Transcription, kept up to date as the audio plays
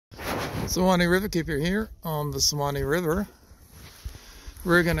Suwannee River Keeper here on the Suwannee River.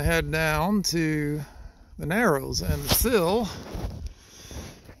 We're going to head down to the Narrows and the Sill.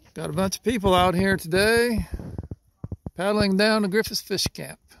 Got a bunch of people out here today paddling down to Griffis Fish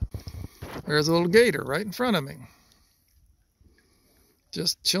Camp. There's a little gator right in front of me.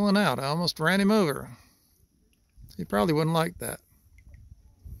 Just chilling out. I almost ran him over. He probably wouldn't like that.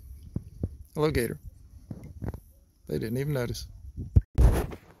 Hello, gator. They didn't even notice.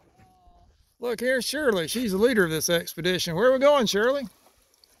 Look, here's Shirley. She's the leader of this expedition. Where are we going, Shirley?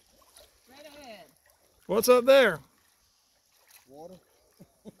 Right ahead. What's up there? Water.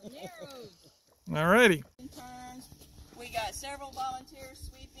 Narrows. Alrighty. In turns, we got several volunteers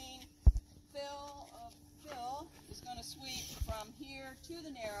sweeping. Phil is going to sweep from here to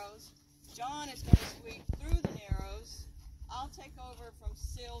the Narrows. John is going to sweep through the Narrows. I'll take over from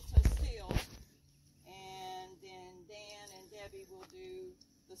Sill to Sill. And then Dan and Debbie will do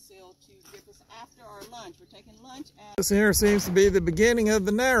the Sill to Griffis after our lunch. We're taking lunch at... This here seems to be the beginning of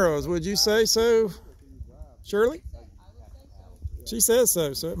the Narrows. Would you say so, Shirley? I would say so. She says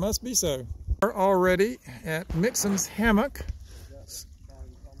so, so it must be so. We're already at Mixon's Hammock,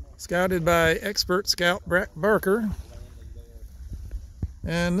 scouted by expert scout Brett Barker.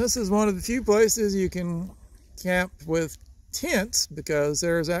 And this is one of the few places you can camp with tents because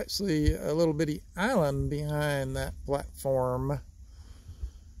there's actually a little bitty island behind that platform.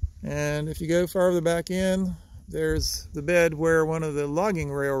 And if you go farther back in, there's the bed where one of the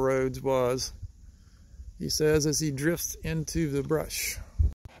logging railroads was, he says, as he drifts into the brush.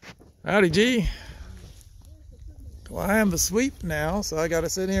 Howdy, G. Well, I am the sweep now, so I got to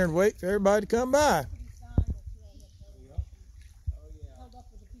sit here and wait for everybody to come by.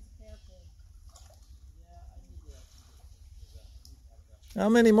 How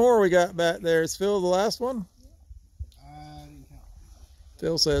many more we got back there? Is Phil the last one?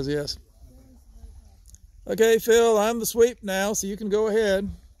 Phil says yes. Okay, Phil, I'm the sweep now, so you can go ahead.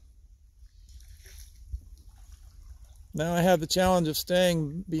 Now I have the challenge of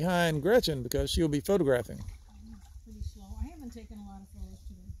staying behind Gretchen because she'll be photographing. Pretty slow. I haven't taken a lot of photos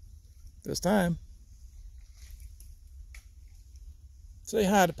today. This time. Say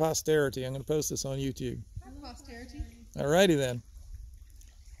hi to posterity. I'm going to post this on YouTube. Hi, posterity. Alrighty then.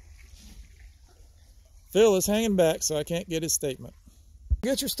 Phil is hanging back, so I can't get his statement.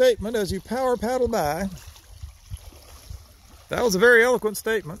 Get your statement as you power paddle by. That was a very eloquent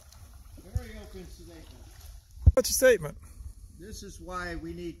statement. Very open statement. What's your statement? This is why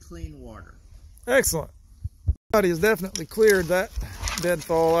we need clean water. Excellent. Somebody has definitely cleared that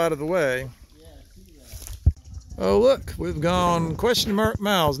deadfall out of the way. Yeah, I see that. Oh look, we've gone question mark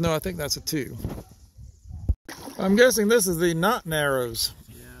miles. No, I think that's a 2. I'm guessing this is the not Narrows.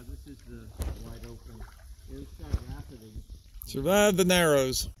 Yeah, this is the wide open. It's got rapidity. Survive the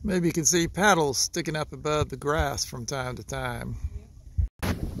Narrows. Maybe you can see paddles sticking up above the grass from time to time.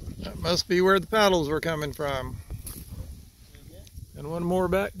 That must be where the paddles were coming from. And one more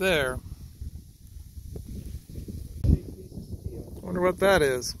back there. Wonder what that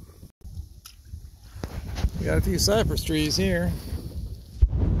is. We got a few cypress trees here.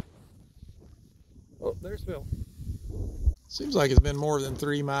 Oh, there's Phil. Seems like it's been more than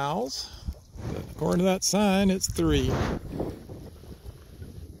 3 miles. But according to that sign, it's 3.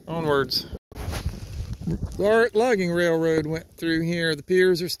 Onwards. The logging railroad went through here. The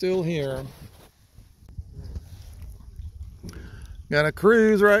piers are still here. Got a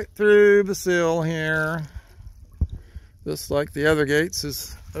cruise right through the Sill here. Just like the other gates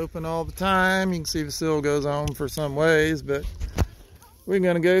is open all the time. You can see the Sill goes on for some ways, but we're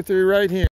going to go through right here.